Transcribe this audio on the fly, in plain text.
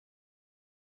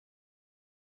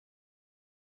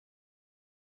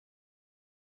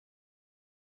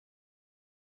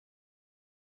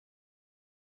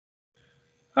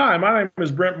Hi, my name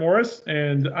is Brent Morris,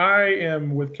 and I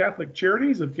am with Catholic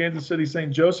Charities of Kansas City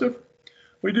St. Joseph.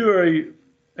 We do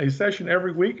a session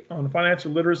every week on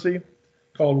financial literacy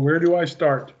called Where Do I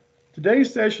Start?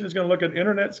 Today's session is going to look at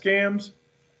internet scams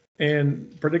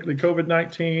and particularly COVID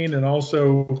 19 and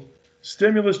also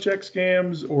stimulus check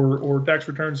scams or tax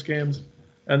return scams,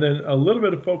 and then a little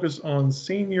bit of focus on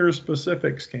senior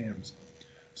specific scams.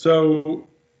 So,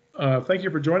 thank you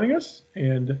for joining us,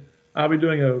 and I'll be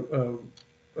doing a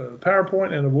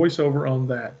PowerPoint and a voiceover on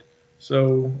that.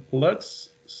 So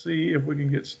let's see if we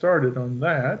can get started on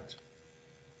that.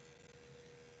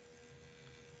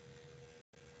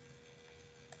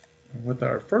 With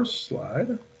our first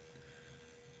slide,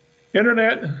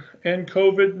 Internet and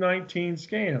COVID-19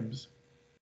 scams.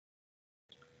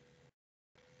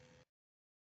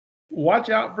 Watch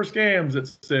out for scams,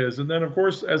 it says. And then, of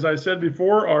course, as I said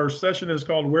before, our session is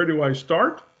called Where Do I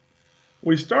Start?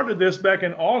 We started this back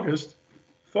in August,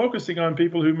 focusing on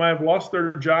people who might have lost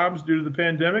their jobs due to the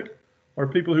pandemic, or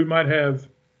people who might have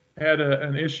had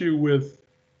an issue with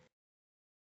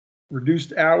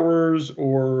reduced hours,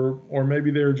 or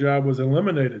maybe their job was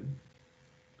eliminated.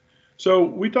 So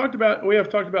we have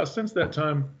talked about since that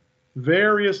time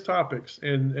various topics,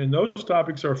 and those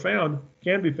topics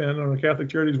can be found on our Catholic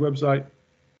Charities website,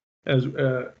 as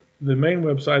the main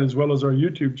website, as well as our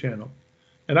YouTube channel.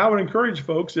 And I would encourage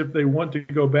folks, if they want to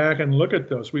go back and look at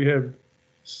those, we have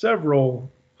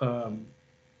several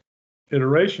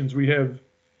iterations. We have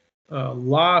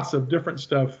lots of different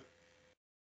stuff.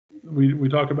 We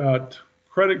talk about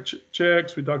credit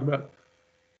checks, we talk about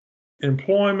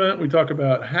employment, we talk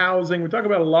about housing, we talk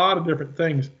about a lot of different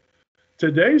things.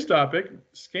 Today's topic,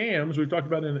 scams, we've talked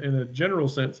about in a general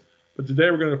sense, but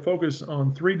today we're going to focus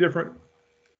on three different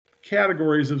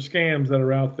categories of scams that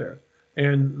are out there.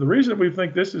 And the reason we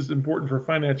think this is important for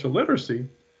financial literacy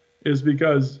is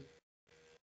because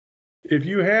if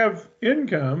you have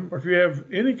income, or if you have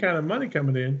any kind of money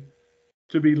coming in,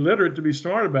 to be literate, to be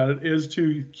smart about it, is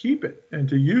to keep it and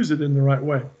to use it in the right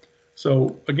way.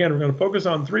 So again, we're going to focus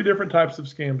on three different types of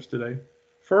scams today.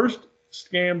 First,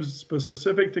 scams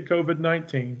specific to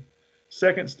COVID-19.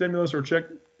 Second, stimulus or check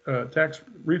tax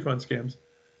refund scams.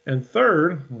 And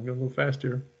third, I'll go a little fast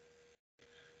here,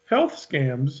 health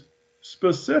scams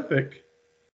specific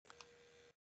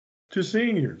to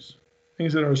seniors,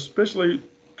 things that are especially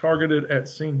targeted at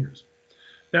seniors.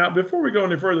 Now, before we go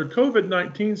any further,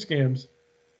 COVID-19 scams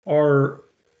are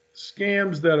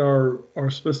scams that are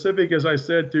specific, as I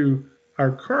said, to our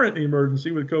current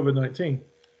emergency with COVID-19,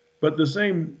 but the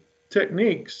same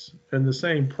techniques and the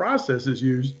same process is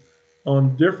used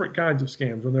on different kinds of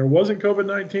scams. When there wasn't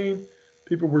COVID-19,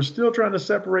 people were still trying to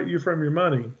separate you from your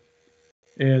money,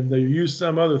 and they used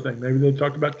some other thing. Maybe they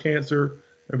talked about cancer,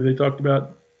 maybe they talked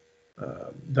about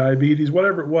diabetes,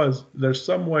 whatever it was. There's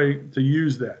some way to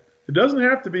use that. It doesn't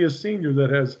have to be a senior that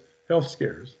has health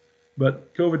scares,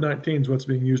 but COVID-19 is what's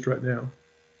being used right now.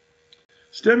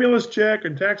 Stimulus check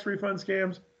and tax refund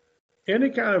scams, any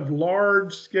kind of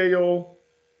large scale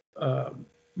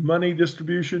money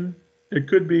distribution. It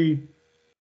could be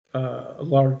a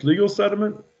large legal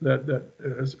settlement that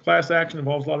as a class action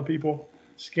involves a lot of people.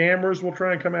 Scammers will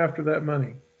try and come after that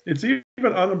money. It's even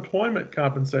unemployment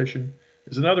compensation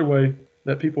is another way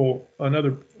that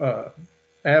another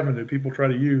avenue people try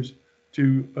to use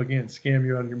to, again, scam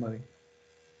you out of your money.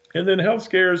 And then health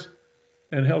scares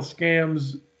and health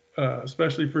scams,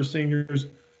 especially for seniors.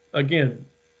 Again,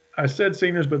 I said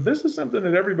seniors, but this is something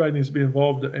that everybody needs to be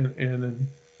involved in and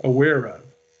aware of.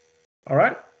 All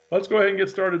right, let's go ahead and get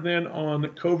started then on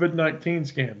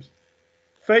COVID-19 scams.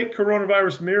 Fake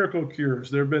coronavirus miracle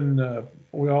cures. There have been,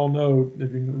 we all know,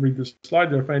 if you can read this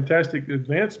slide, there are fantastic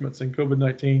advancements in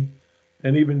COVID-19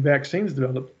 and even vaccines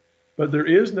developed. But there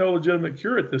is no legitimate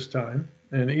cure at this time.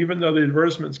 And even though the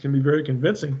advertisements can be very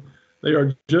convincing, they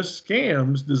are just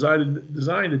scams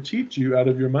designed to cheat you out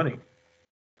of your money.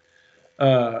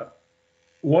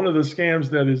 One of the scams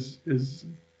that is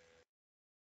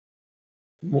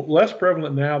less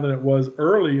prevalent now than it was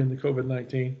early in the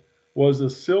COVID-19 was the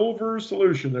silver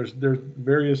solution. There's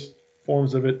various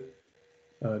forms of it.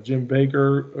 Jim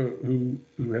Baker, who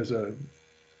has a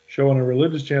show on a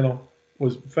religious channel,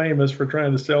 was famous for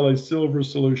trying to sell a silver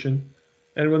solution.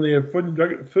 And when the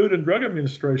Food and Drug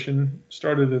Administration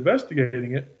started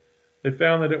investigating it, they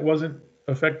found that it wasn't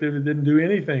effective. It didn't do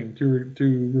anything to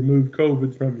remove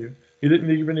COVID from you. It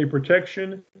didn't give any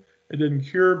protection. It didn't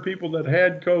cure people that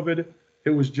had COVID.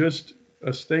 It was just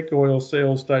a snake oil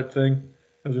sales type thing,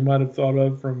 as we might have thought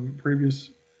of from previous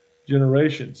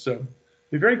generations. So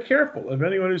be very careful of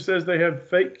anyone who says they have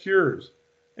fake cures.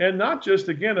 And not just,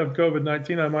 again, of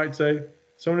COVID-19, I might say,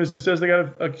 someone who says they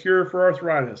got a cure for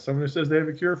arthritis, someone who says they have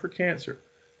a cure for cancer,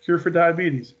 cure for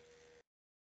diabetes.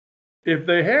 If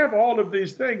they have all of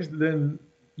these things, then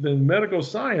medical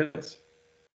science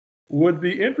would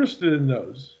be interested in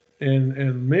those,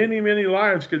 and many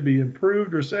lives could be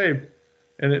improved or saved.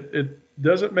 And it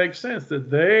doesn't make sense that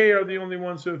they are the only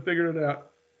ones who have figured it out,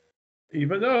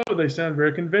 even though they sound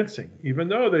very convincing, even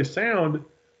though they sound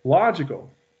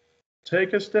logical.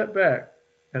 Take a step back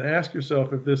and ask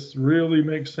yourself if this really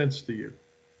makes sense to you.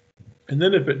 And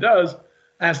then if it does,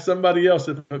 ask somebody else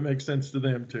if it makes sense to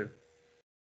them too.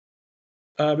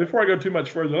 Before I go too much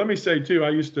further, let me say too, I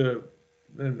used to,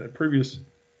 in the previous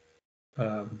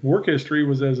work history,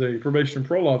 was as a probation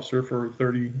parole officer for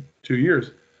 32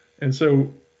 years. And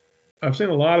so I've seen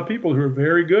a lot of people who are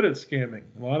very good at scamming,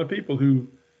 a lot of people who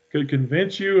could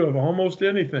convince you of almost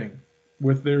anything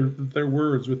with their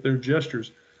words, with their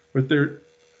gestures, with their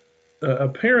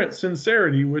apparent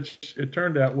sincerity, which it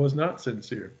turned out was not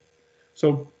sincere.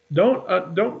 So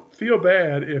don't feel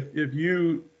bad if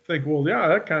you think, well, yeah,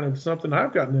 that kind of something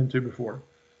I've gotten into before.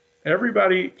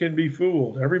 Everybody can be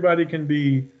fooled. Everybody can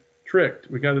be tricked.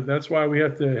 That's why we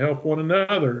have to help one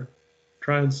another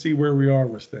try and see where we are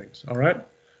with things. All right.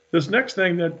 This next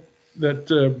thing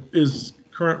that is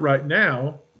current right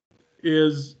now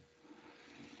is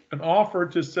an offer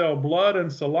to sell blood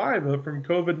and saliva from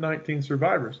COVID-19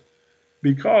 survivors.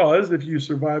 Because if you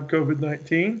survive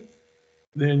COVID-19,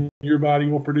 then your body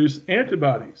will produce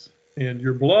antibodies, and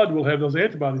your blood will have those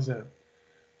antibodies in it.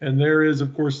 And there is,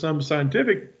 of course, some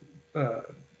scientific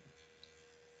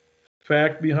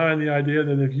fact behind the idea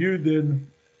that if you then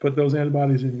put those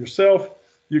antibodies in yourself,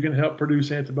 you can help produce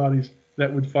antibodies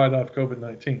that would fight off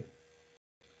COVID-19.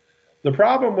 The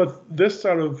problem with this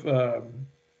sort of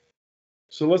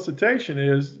solicitation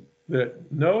is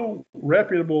that no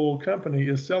reputable company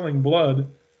is selling blood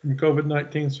from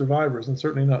COVID-19 survivors, and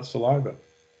certainly not saliva.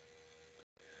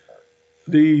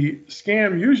 The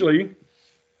scam usually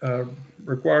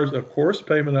requires, of course,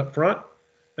 payment up front,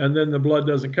 and then the blood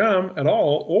doesn't come at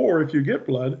all, or if you get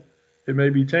blood, it may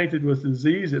be tainted with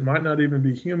disease, it might not even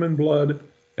be human blood,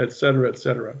 et cetera, et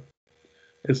cetera.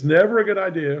 It's never a good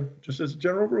idea, just as a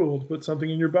general rule, to put something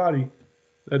in your body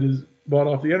that is bought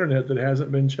off the internet that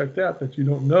hasn't been checked out, that you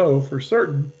don't know for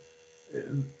certain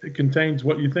it contains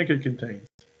what you think it contains.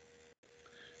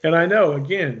 And I know,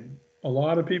 again, a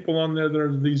lot of people on there that are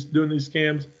doing these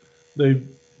scams,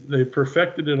 they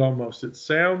perfected it almost. It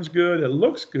sounds good, it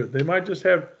looks good. They might just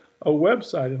have a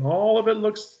website and all of it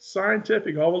looks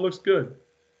scientific, all of it looks good.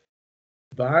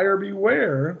 Buyer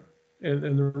beware, and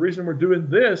the reason we're doing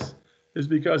this is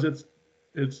because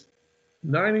it's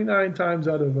 99 times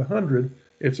out of 100,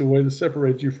 it's a way to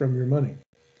separate you from your money.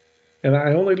 And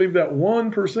I only leave that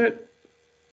 1%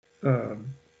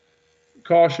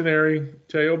 cautionary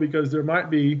tale because there might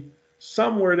be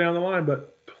somewhere down the line,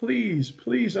 but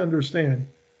please understand,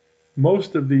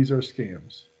 most of these are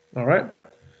scams. All right.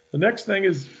 The next thing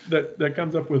is that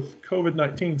comes up with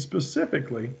COVID-19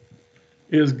 specifically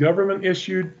is government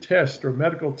issued test or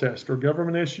medical test or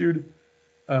government issued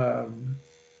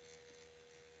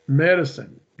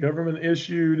medicine, government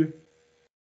issued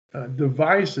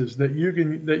devices that you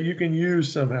can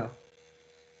use somehow.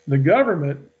 The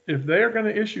government, if they are going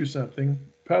to issue something,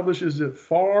 publishes it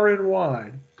far and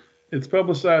wide. It's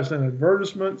publicized in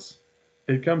advertisements.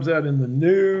 It comes out in the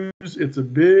news. It's a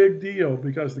big deal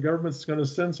because the government's going to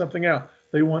send something out.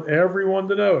 They want everyone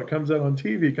to know. It comes out on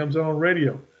TV. It comes out on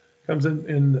radio. It comes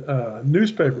in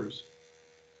newspapers.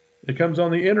 It comes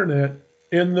on the internet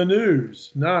in the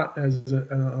news, not as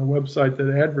a website that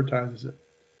advertises it.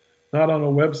 Not on a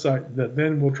website that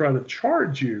then will try to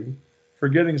charge you for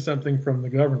getting something from the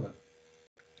government.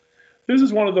 This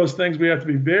is one of those things we have to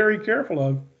be very careful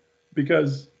of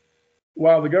because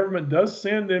while the government does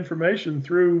send information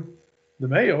through the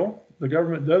mail, the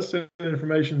government does send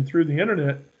information through the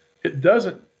internet, it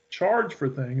doesn't charge for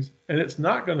things, and it's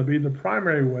not going to be the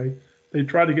primary way they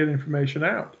try to get information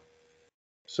out.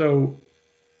 So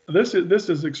this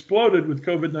has exploded with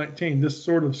COVID-19. This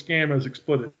sort of scam has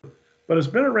exploded, but it's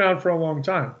been around for a long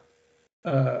time.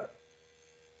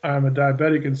 I'm a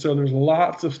diabetic, and so there's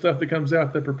lots of stuff that comes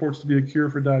out that purports to be a cure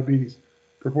for diabetes,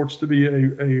 purports to be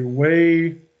a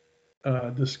way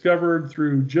discovered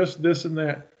through just this and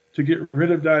that to get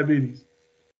rid of diabetes.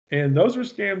 And those are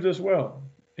scams as well.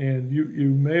 And you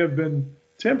may have been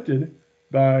tempted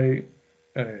by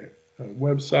a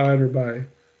website or by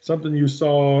something you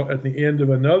saw at the end of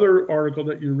another article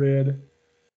that you read.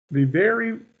 Be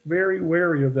very, very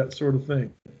wary of that sort of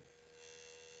thing.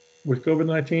 With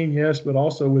COVID-19, yes, but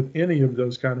also with any of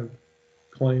those kind of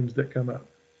claims that come up.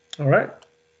 All right.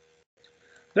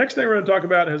 Next thing we're going to talk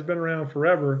about has been around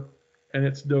forever, and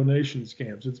it's donation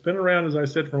scams. It's been around, as I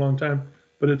said, for a long time,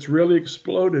 but it's really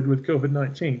exploded with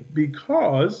COVID-19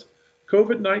 because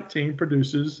COVID-19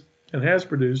 produces and has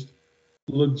produced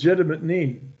legitimate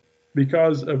need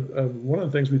because of one of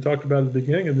the things we talked about at the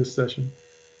beginning of this session,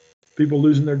 people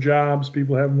losing their jobs,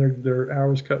 people having their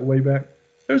hours cut way back.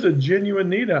 There's a genuine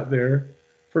need out there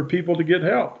for people to get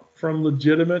help from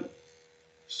legitimate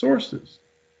sources.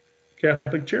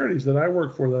 Catholic Charities that I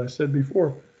work for, that I said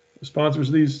before, sponsors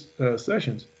these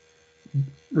sessions,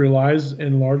 relies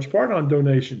in large part on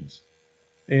donations.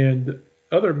 And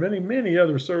many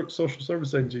other social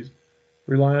service agencies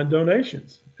rely on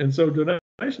donations. And so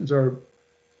donations are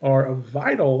a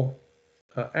vital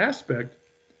aspect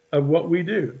of what we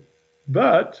do.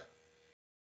 But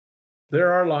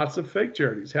there are lots of fake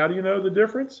charities. How do you know the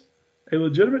difference? A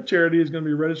legitimate charity is going to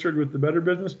be registered with the Better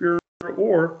Business Bureau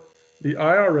or the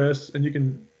IRS, and you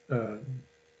can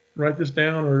write this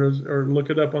down or look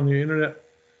it up on the internet.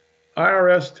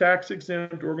 IRS tax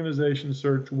exempt organization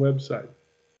search website.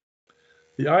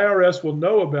 The IRS will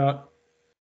know about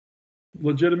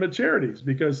legitimate charities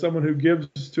because someone who gives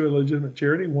to a legitimate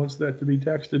charity wants that to be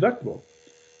tax deductible.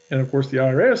 And of course, the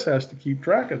IRS has to keep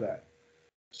track of that.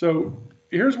 So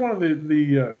here's one of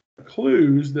the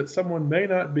clues that someone may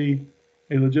not be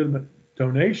a legitimate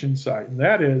donation site, and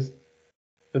that is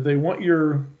that they want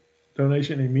your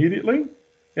donation immediately.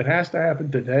 It has to happen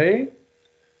today,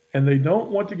 and they don't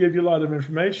want to give you a lot of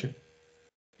information.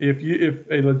 If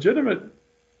a legitimate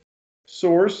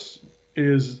source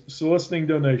is soliciting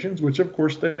donations, which of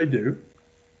course they do,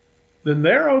 then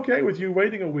they're okay with you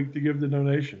waiting a week to give the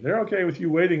donation. They're okay with you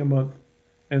waiting a month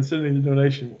and sending the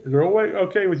donation. They're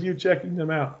okay with you checking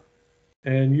them out.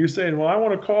 And you saying, well, I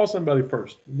want to call somebody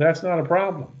first. That's not a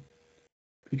problem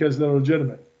because they're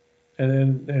legitimate.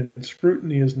 And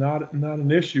scrutiny is not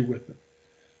an issue with them.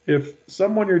 If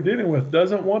someone you're dealing with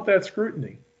doesn't want that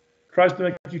scrutiny, tries to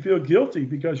make you feel guilty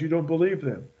because you don't believe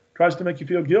them, tries to make you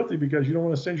feel guilty because you don't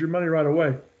want to send your money right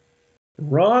away,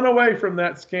 run away from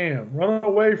that scam. Run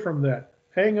away from that.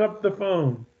 Hang up the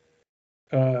phone.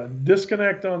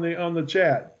 Disconnect on the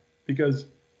chat, because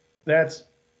that's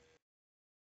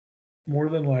more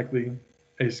than likely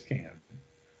a scam.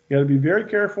 You got to be very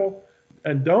careful,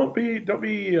 and don't be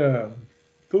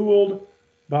fooled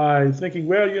by thinking,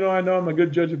 well, I know I'm a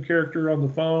good judge of character on the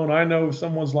phone. I know if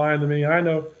someone's lying to me. I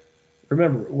know.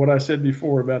 Remember what I said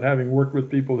before about having worked with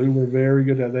people who were very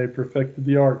good at it. They perfected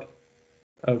the art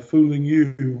of fooling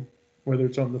you, whether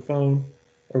it's on the phone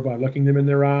or by looking them in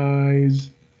their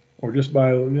eyes or just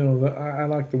by, I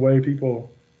like the way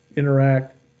people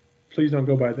interact. Please don't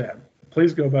go by that.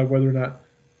 Please go by whether or not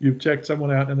you've checked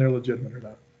someone out and they're legitimate or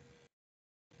not.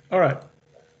 All right.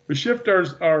 We shift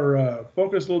our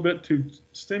focus a little bit to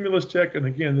stimulus check. And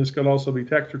again, this could also be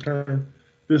tax return.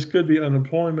 This could be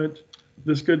unemployment.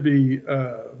 This could be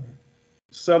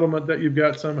settlement that you've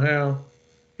got somehow.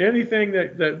 Anything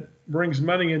that brings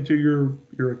money into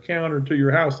your account or to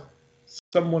your house,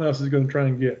 someone else is going to try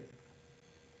and get.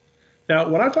 Now,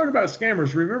 when I talk about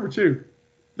scammers, remember too,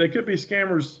 they could be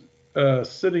scammers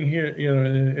sitting here,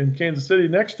 in Kansas City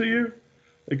next to you.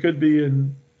 They could be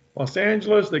in Los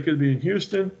Angeles. They could be in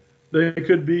Houston. They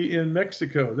could be in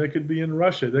Mexico. They could be in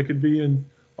Russia. They could be in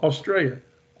Australia.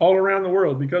 All around the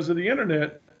world. Because of the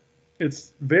internet,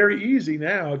 it's very easy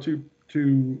now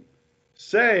to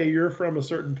say you're from a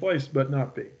certain place but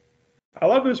not be. I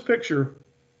love this picture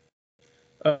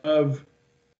of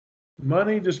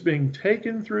money just being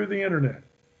taken through the internet,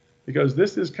 because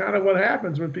this is kind of what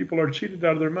happens when people are cheated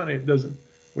out of their money.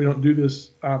 We don't do this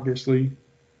obviously,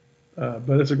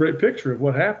 but it's a great picture of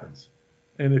what happens.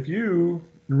 And if you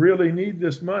really need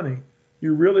this money,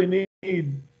 you really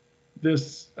need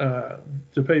this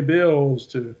to pay bills,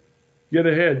 to get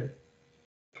ahead,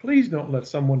 please don't let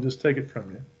someone just take it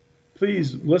from you.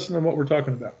 Please listen to what we're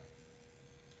talking about.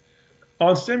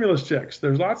 On stimulus checks,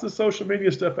 there's lots of social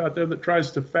media stuff out there that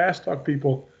tries to fast talk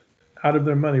people out of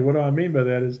their money. What do I mean by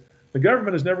that is the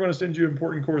government is never going to send you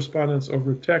important correspondence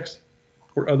over text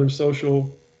or other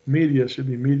social media, should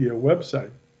be media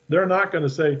website. They're not going to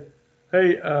say,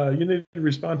 hey, you need to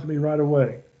respond to me right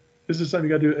away. This is something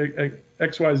you got to do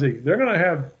X, Y, Z. They're going to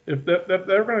have, if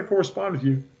they're going to correspond with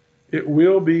you, it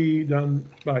will be done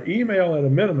by email at a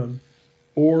minimum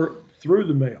or through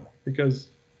the mail, because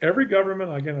every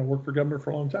government, again, I worked for government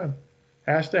for a long time,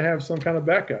 has to have some kind of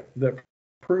backup that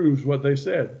proves what they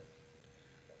said.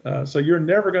 So you're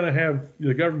never going to have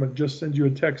the government just send you a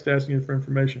text asking you for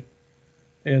information.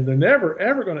 And they're never,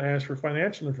 ever going to ask for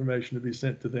financial information to be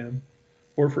sent to them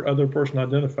or for other personal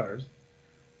identifiers.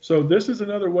 So this is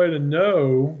another way to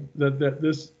know that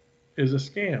this is a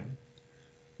scam.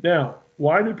 Now,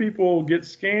 why do people get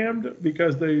scammed?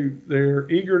 Because they're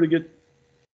eager to get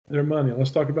their money.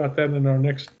 Let's talk about that in our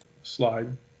next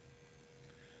slide.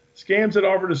 Scams that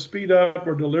offer to speed up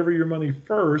or deliver your money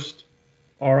first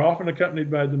are often accompanied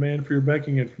by a demand for your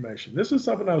banking information. This is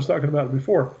something I was talking about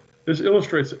before. This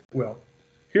illustrates it well.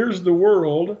 Here's the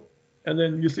world, and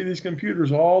then you see these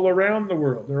computers all around the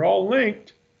world. They're all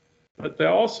linked, but they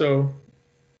also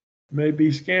may be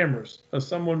scammers.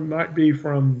 Someone might be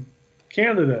from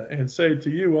Canada and say to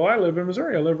you, well, I live in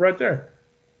Missouri. I live right there.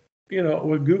 You know,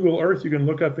 with Google Earth, you can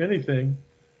look up anything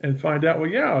and find out, well,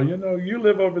 yeah, you know, you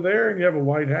live over there and you have a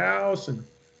white house, and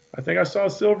I think I saw a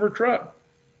silver truck.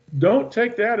 Don't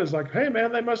take that as like, hey,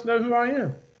 man, they must know who I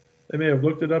am. They may have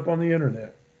looked it up on the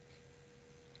internet.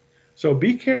 So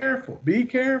be careful, be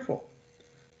careful.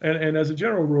 And as a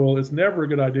general rule, it's never a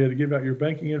good idea to give out your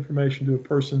banking information to a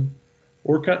person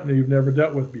or company you've never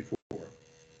dealt with before.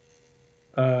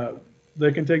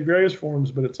 They can take various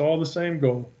forms, but it's all the same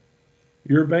goal.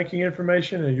 Your banking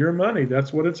information and your money,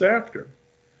 that's what it's after.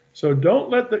 So don't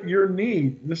let your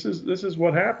need, this is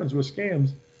what happens with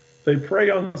scams. They prey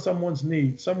on someone's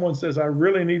need. Someone says, I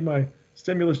really need my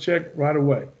stimulus check right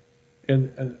away.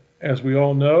 And as we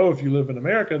all know, if you live in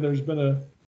America, there's been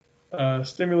a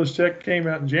stimulus check came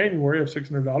out in January of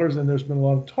 $600, and there's been a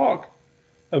lot of talk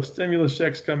of stimulus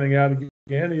checks coming out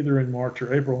again, either in March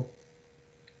or April,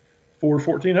 for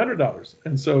 $1,400.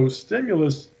 And so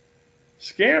stimulus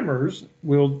scammers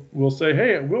will say,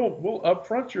 hey, we'll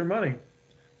upfront your money.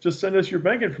 Just send us your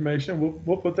bank information.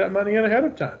 We'll put that money in ahead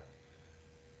of time.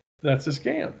 That's a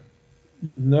scam.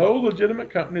 No legitimate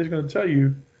company is going to tell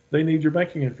you they need your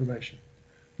banking information.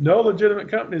 No legitimate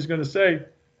company is going to say,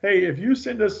 hey, if you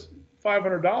send us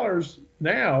 $500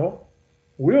 now,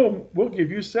 we'll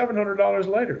give you $700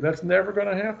 later. That's never going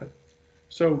to happen.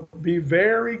 So be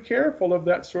very careful of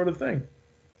that sort of thing.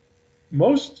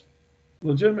 Most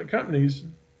legitimate companies,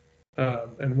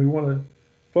 and we want to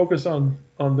focus on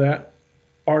that,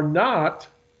 are not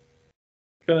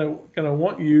gonna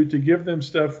want you to give them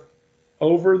stuff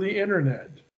over the internet.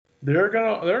 They're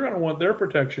gonna want their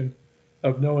protection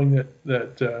of knowing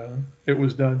that it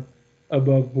was done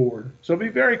above board. So be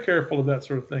very careful of that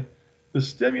sort of thing. The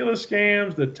stimulus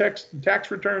scams, the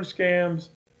tax return scams,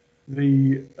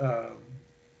 the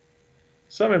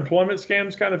some employment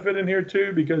scams kind of fit in here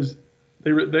too, because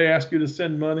they ask you to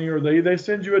send money, or they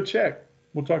send you a check.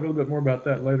 We'll talk a little bit more about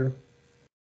that later.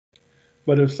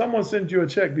 But if someone sends you a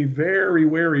check, be very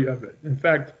wary of it. In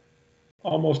fact,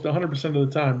 almost 100% of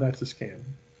the time, that's a scam.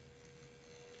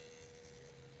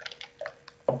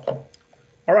 All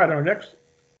right, our next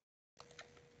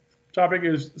topic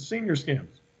is senior scams.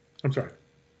 I'm sorry.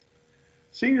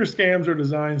 Senior scams are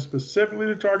designed specifically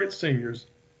to target seniors.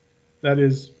 That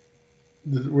is,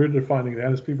 we're defining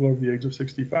that as people over the age of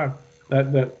 65.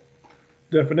 That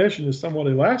definition is somewhat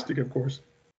elastic, of course.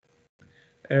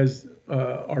 As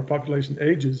our population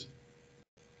ages,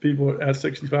 people at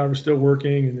 65 are still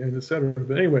working and et cetera.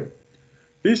 But anyway,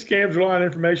 these scams rely on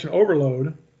information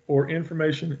overload or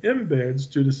information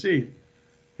embeds to deceive.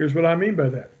 Here's what I mean by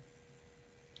that.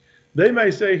 They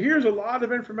may say, here's a lot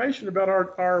of information about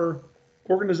our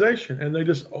organization, and they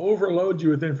just overload you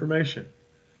with information,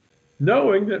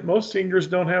 knowing that most seniors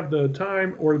don't have the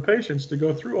time or the patience to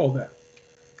go through all that.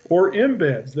 Or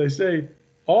embeds, they say,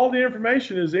 all the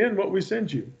information is in what we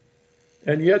send you.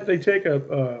 And yet they take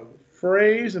a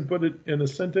phrase and put it in a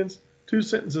sentence. 2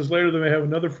 sentences later, they may have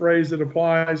another phrase that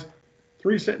applies.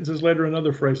 3 sentences later,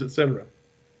 another phrase, etc.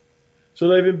 So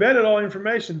they've embedded all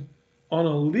information on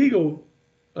a legal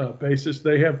basis.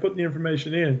 They have put the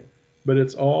information in, but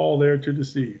it's all there to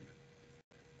deceive.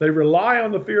 They rely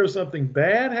on the fear of something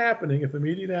bad happening if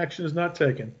immediate action is not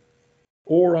taken,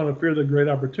 or on a fear that great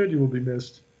opportunity will be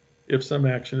missed if some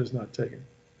action is not taken.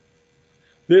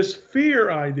 This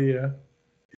fear idea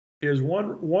is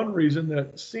one reason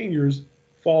that seniors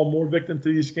fall more victim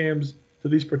to these scams, to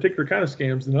these particular kind of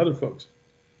scams, than other folks,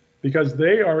 because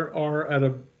they are at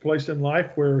a place in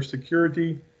life where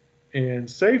security and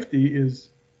safety is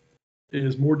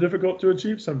more difficult to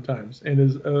achieve sometimes, and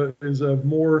is of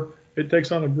more, it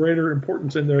takes on a greater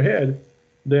importance in their head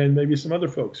than maybe some other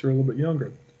folks who are a little bit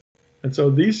younger. And so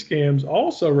these scams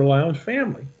also rely on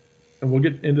family, and we'll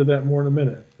get into that more in a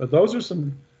minute. But those are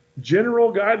some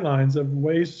general guidelines of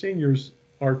ways seniors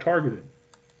are targeted.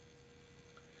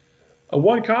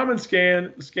 One common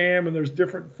scam, and there's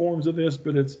different forms of this,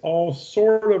 but it's all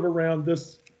sort of around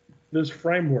this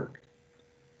framework.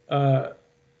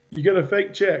 You get a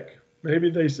fake check.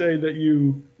 Maybe they say that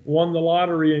you won the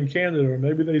lottery in Canada, or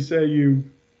maybe they say you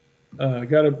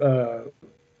got an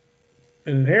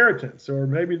inheritance, or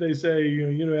maybe they say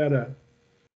you had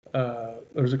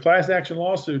there's a class action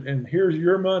lawsuit, and here's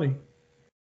your money.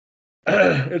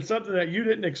 It's something that you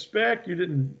didn't expect, you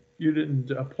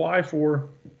didn't apply for,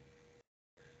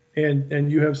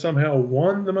 and you have somehow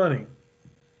won the money.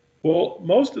 Well,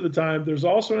 most of the time, there's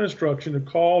also an instruction to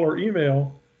call or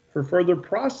email for further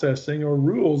processing or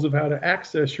rules of how to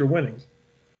access your winnings.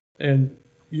 And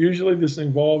usually this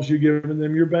involves you giving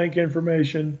them your bank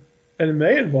information, and it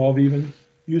may involve even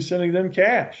you sending them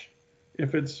cash.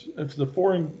 If it's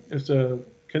a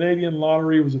Canadian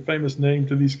lottery was a famous name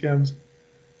to these scams,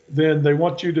 then they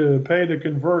want you to pay to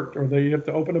convert, or they have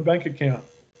to open a bank account.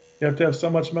 You have to have so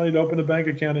much money to open a bank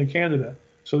account in Canada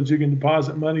so that you can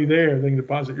deposit money there. They can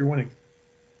deposit your winnings.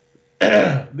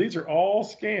 These are all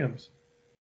scams.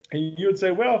 And you would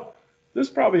say, well, this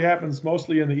probably happens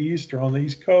mostly in the East or on the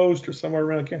East Coast or somewhere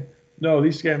around Canada. No,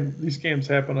 these scams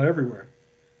happen everywhere.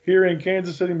 Here in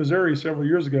Kansas City, Missouri, several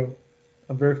years ago,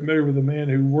 I'm very familiar with a man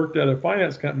who worked at a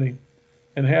finance company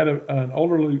and had an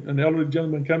elderly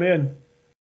gentleman come in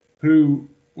who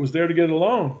was there to get a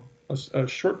loan, a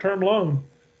short-term loan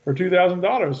for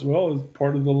 $2,000. Well, as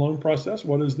part of the loan process,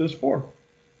 what is this for?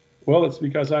 Well, it's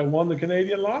because I won the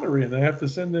Canadian lottery and I have to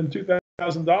send them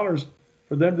 $2,000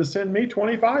 for them to send me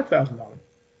 $25,000.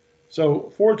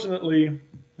 So fortunately,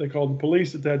 they called the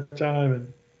police at that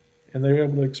time, and they were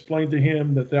able to explain to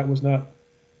him that that was not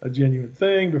a genuine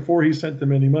thing before he sent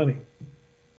them any money.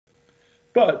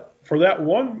 But for that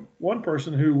one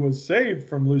person who was saved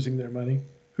from losing their money,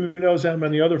 who knows how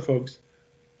many other folks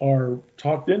are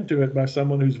talked into it by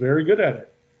someone who's very good at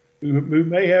it, who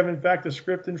may have, in fact, a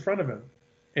script in front of him.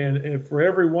 And for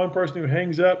every one person who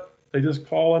hangs up, they just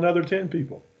call another 10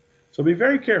 people. So be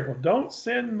very careful. Don't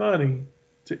send money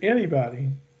to anybody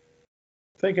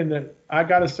thinking that I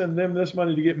got to send them this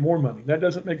money to get more money. That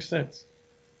doesn't make sense.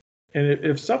 And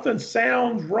if something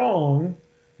sounds wrong,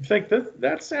 you think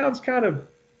that sounds kind of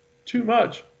too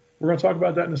much. We're going to talk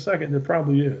about that in a second. There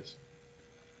probably is.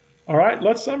 All right,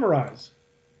 let's summarize.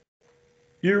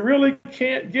 You really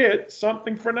can't get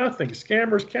something for nothing.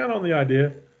 Scammers count on the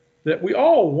idea that we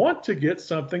all want to get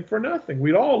something for nothing.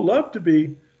 We'd all love to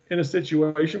be in a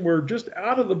situation where just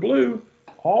out of the blue,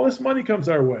 all this money comes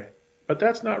our way. But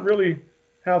that's not really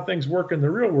how things work in the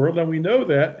real world. And we know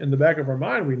that in the back of our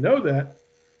mind, we know that.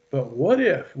 But what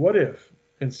if?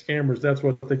 And scammers, that's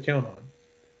what they count on.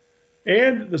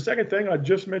 And the second thing I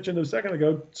just mentioned a second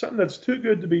ago, something that's too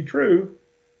good to be true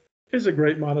is a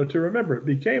great motto to remember. It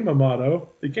became a motto,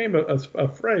 became a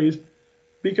phrase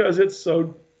because it's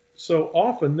so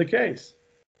often the case.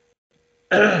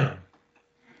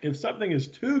 If something is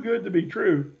too good to be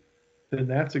true, then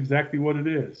that's exactly what it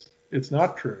is. It's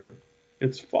not true.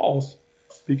 It's false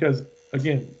because,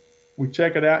 again, we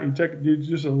check it out. You do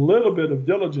just a little bit of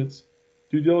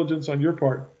due diligence on your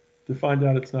part to find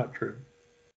out it's not true.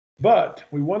 But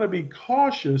we want to be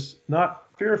cautious, not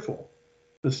fearful.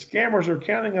 The scammers are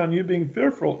counting on you being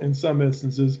fearful in some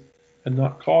instances and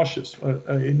not cautious.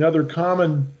 Another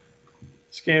common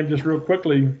scam, just real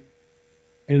quickly,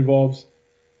 involves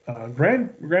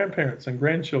grandparents and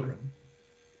grandchildren.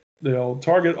 They'll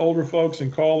target older folks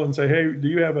and call and say, hey, do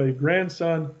you have a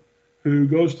grandson who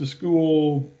goes to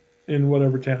school in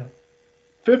whatever town?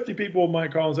 50 people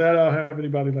might call and say, I don't have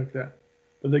anybody like that.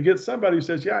 But they get somebody who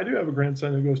says, yeah, I do have a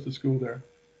grandson who goes to school there.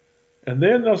 And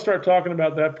then they'll start talking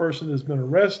about that person has been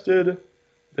arrested.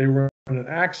 They were in an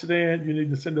accident. You need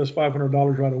to send us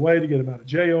 $500 right away to get him out of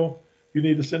jail. You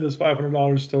need to send us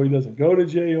 $500 so he doesn't go to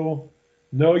jail.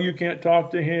 No, you can't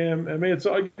talk to him. I mean,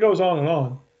 it goes on and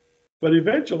on. But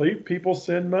eventually, people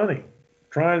send money,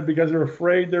 because they're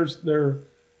afraid their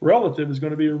relative is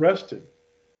going to be arrested.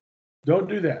 Don't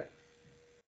do that.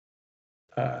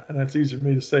 And that's easy for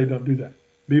me to say, don't do that.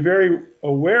 Be very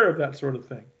aware of that sort of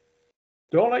thing.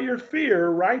 Don't let your fear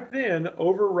right then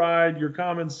override your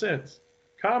common sense.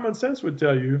 Common sense would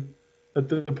tell you that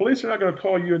the police are not going to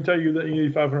call you and tell you that you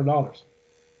need $500.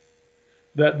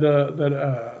 That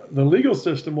the legal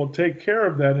system will take care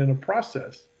of that in a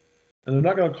process. And they're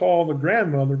not going to call the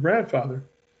grandmother, grandfather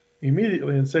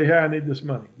immediately and say, hey, I need this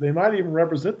money. They might even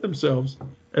represent themselves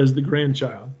as the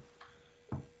grandchild.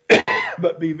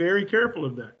 But be very careful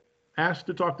of that. Ask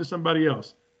to talk to somebody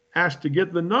else. Ask to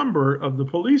get the number of the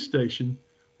police station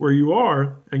where you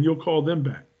are, and you'll call them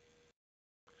back.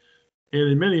 And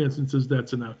in many instances,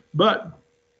 that's enough. But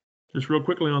just real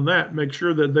quickly on that, make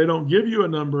sure that they don't give you a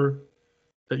number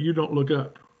that you don't look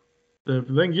up. If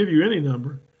they can give you any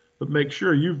number, but make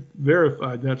sure you've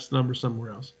verified that's the number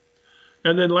somewhere else.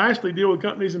 And then lastly, deal with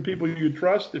companies and people you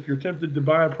trust. If you're tempted to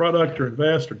buy a product or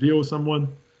invest or deal with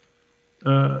someone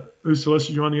who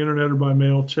solicits you on the internet or by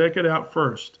mail, check it out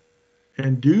first.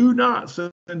 And do not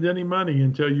send any money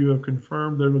until you have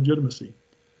confirmed their legitimacy.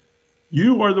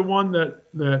 You are the one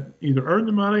that either earned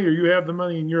the money or you have the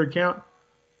money in your account,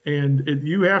 and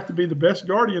you have to be the best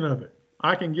guardian of it.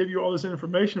 I can give you all this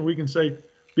information. We can say,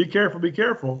 be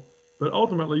careful, but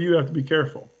ultimately you have to be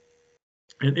careful.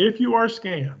 And if you are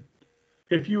scammed,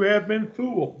 if you have been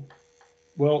fooled,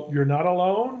 well, you're not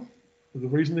alone. The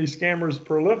reason these scammers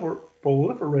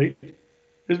proliferate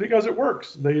is because it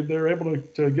works. They're able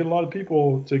to get a lot of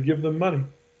people to give them money.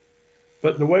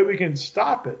 But the way we can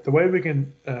stop it, the way we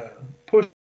can push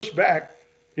back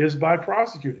is by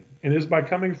prosecuting and is by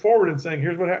coming forward and saying,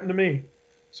 here's what happened to me,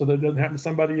 so that it doesn't happen to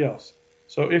somebody else.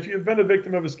 So if you've been a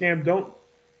victim of a scam, don't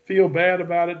feel bad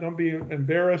about it. Don't be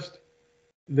embarrassed.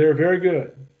 They're very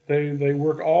good. They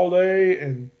work all day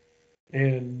and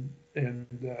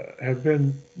have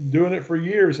been doing it for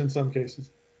years in some cases.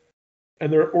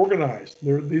 And they're organized.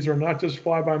 These are not just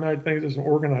fly-by-night things. These are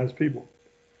organized people.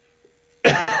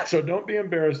 So don't be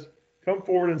embarrassed. Come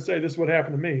forward and say, this is what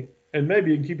happened to me. And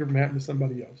maybe you can keep it from happening to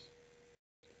somebody else.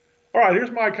 All right,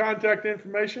 here's my contact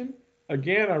information.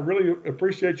 Again, I really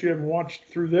appreciate you having watched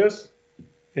through this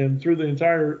and through the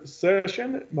entire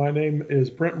session. My name is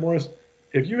Brent Morris.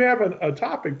 If you have a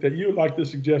topic that you would like to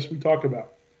suggest we talk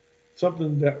about,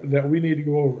 something that we need to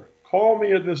go over, call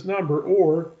me at this number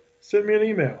or send me an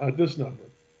email at this number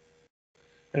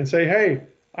and say, hey,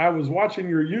 I was watching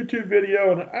your YouTube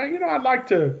video and I'd like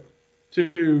to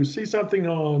see something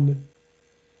on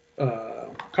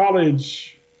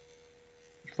college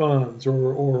funds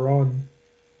or on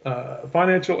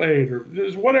financial aid or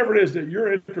just whatever it is that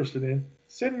you're interested in.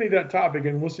 Send me that topic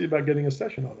and we'll see about getting a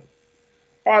session on it.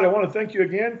 All right, I want to thank you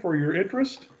again for your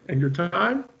interest and your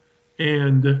time,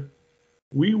 and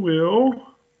we will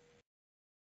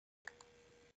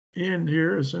end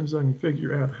here as soon as I can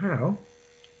figure out how.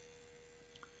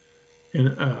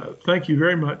 And thank you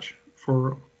very much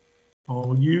for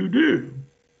all you do.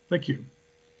 Thank you.